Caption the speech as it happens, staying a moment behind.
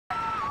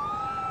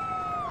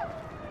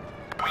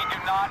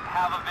not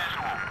have a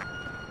visual.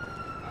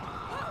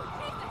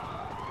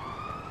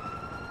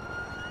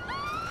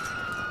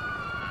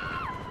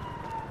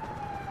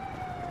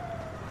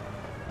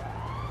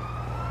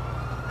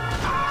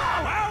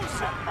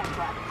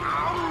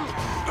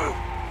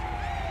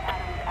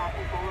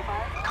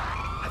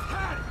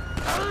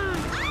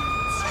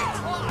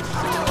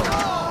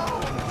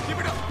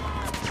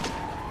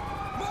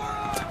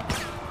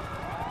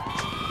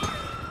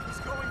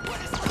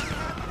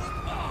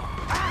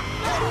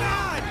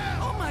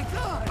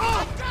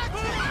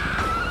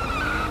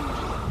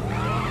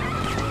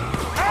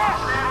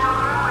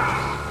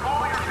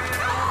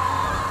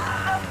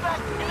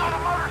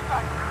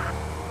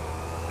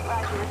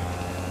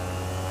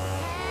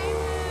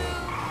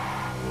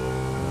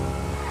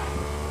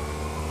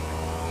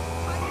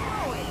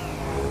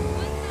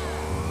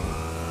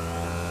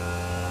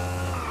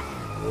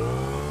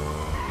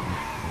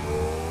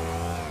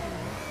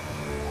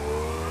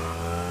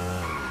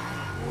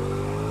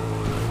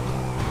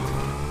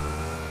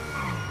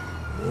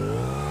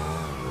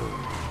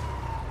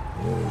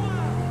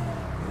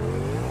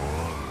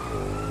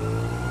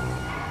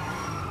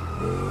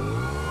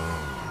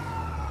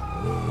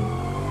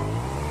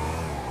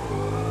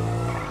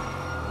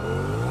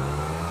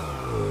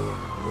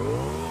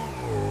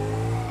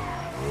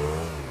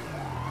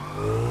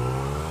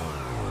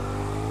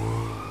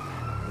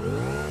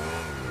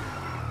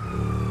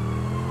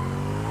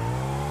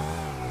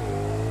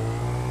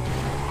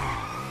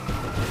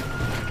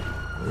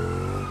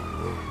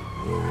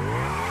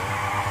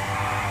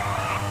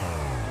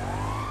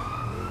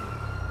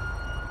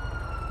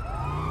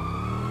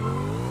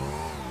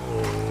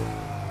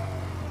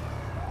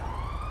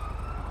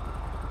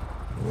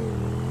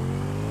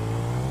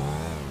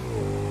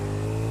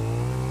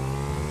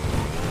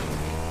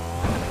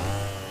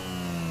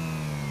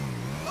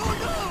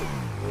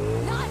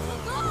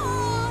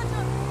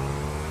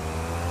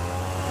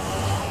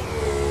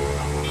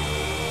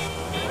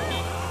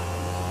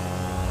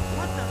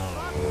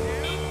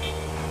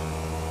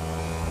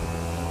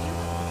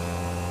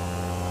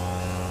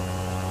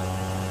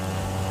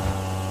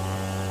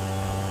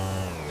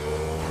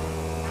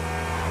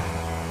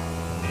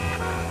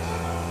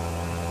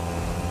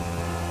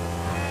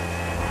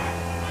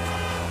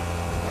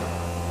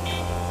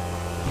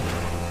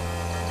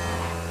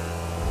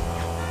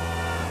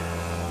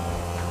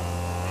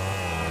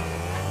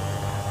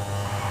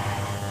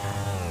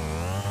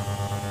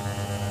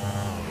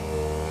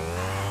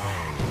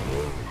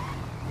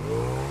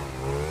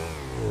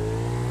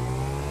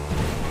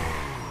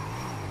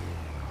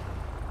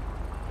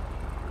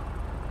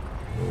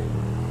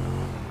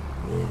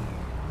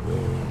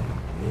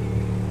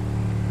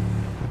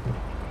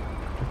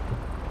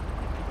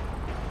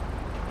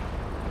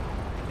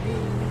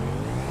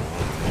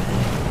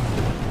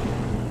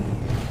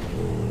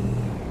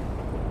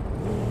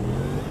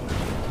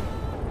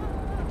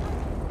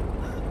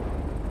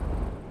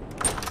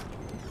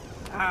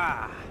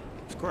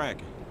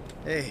 Cracking.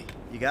 Hey,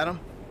 you got him?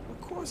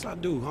 Of course I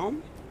do, homie.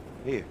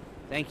 Here.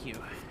 Thank you.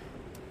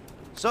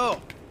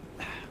 So,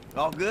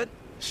 all good?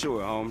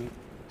 Sure, homie.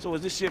 So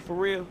is this shit for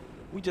real?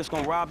 We just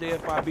gonna rob the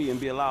FIB and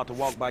be allowed to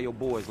walk by your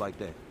boys like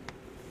that?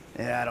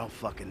 Yeah, I don't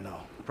fucking know.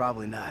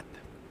 Probably not.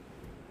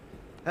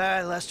 All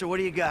right, Lester, what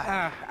do you got?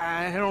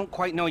 I don't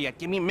quite know yet.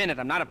 Give me a minute.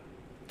 I'm not a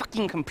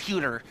fucking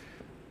computer.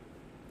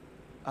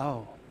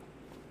 Oh.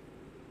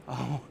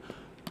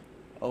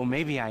 Oh,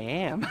 maybe I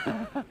am.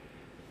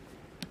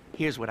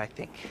 Here's what I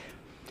think.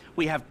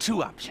 We have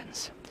two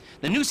options.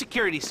 The new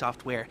security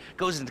software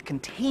goes into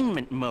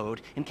containment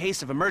mode in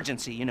case of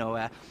emergency, you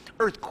know,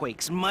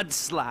 earthquakes,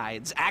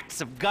 mudslides,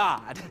 acts of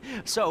God.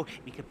 So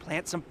we could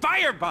plant some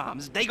fire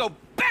bombs. They go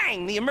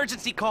bang! The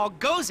emergency call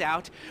goes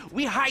out,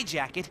 we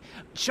hijack it,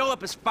 show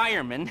up as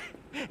firemen,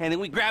 and then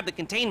we grab the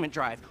containment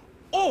drive.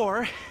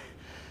 Or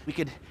we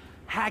could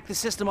hack the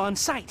system on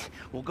site.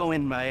 We'll go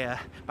in by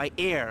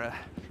air.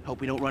 Hope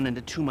we don't run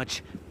into too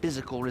much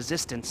physical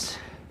resistance.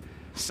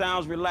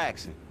 Sounds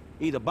relaxing.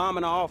 Either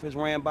bombing an office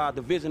ran by a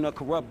division of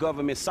corrupt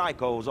government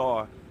psychos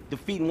or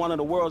defeating one of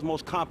the world's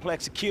most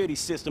complex security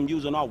systems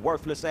using our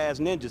worthless-ass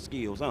ninja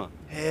skills, huh?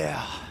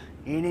 Yeah.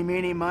 Eeny,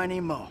 meeny,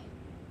 miny, mo.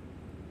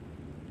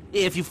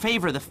 If you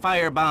favor the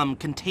firebomb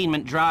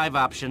containment drive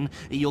option,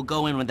 you'll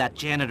go in with that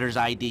janitor's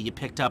ID you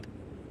picked up.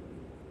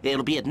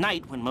 It'll be at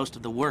night when most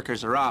of the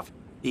workers are off.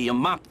 You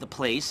mop the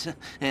place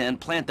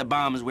and plant the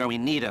bombs where we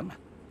need them.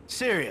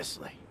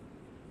 Seriously?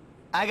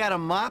 I got a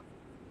mop?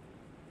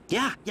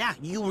 Yeah,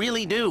 you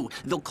really do.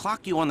 They'll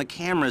clock you on the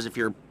cameras if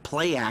you're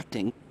play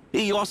acting.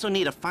 You also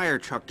need a fire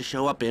truck to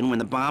show up in when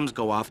the bombs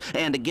go off,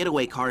 and a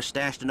getaway car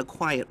stashed in a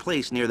quiet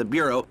place near the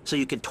bureau so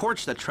you can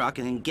torch the truck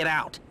and then get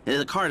out.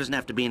 The car doesn't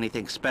have to be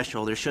anything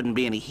special. There shouldn't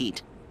be any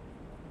heat.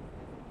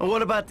 Well,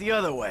 what about the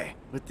other way,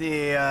 with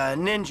the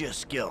ninja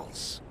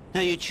skills? Now,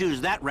 you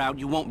choose that route,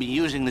 you won't be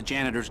using the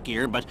janitor's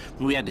gear, but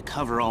we had to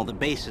cover all the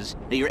bases.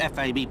 Your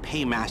FIB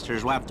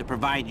paymasters will have to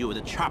provide you with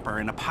a chopper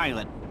and a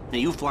pilot. Now,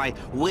 you fly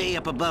way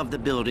up above the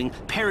building,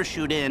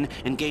 parachute in,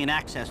 and gain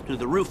access through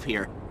the roof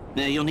here.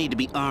 Now, you'll need to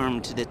be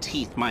armed to the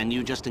teeth, mind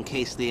you, just in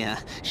case the,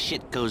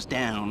 shit goes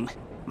down.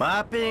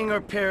 Mopping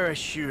or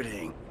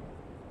parachuting?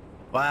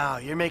 Wow,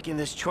 you're making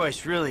this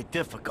choice really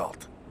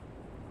difficult.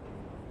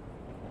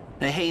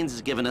 Now, Haynes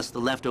has given us the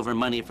leftover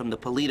money from the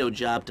Polito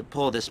job to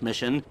pull this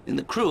mission, and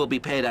the crew will be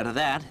paid out of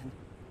that.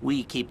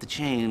 We keep the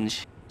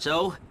change.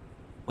 So,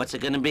 what's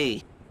it gonna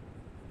be?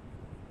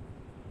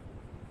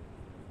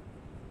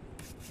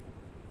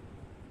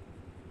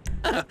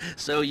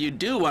 So you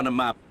do want to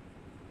mop?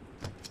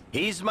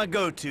 He's my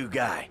go-to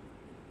guy.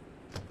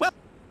 Well,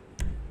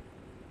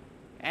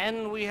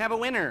 and we have a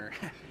winner.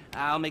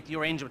 I'll make the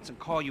arrangements and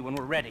call you when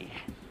we're ready.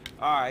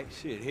 All right,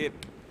 shit, hit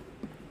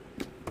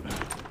me.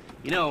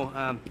 You know,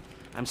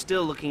 I'm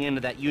still looking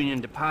into that Union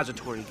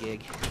Depository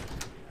gig.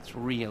 It's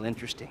real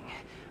interesting.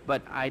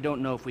 But I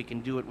don't know if we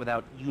can do it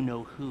without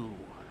you-know-who.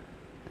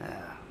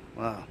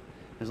 Well,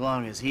 as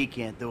long as he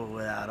can't do it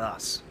without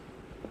us.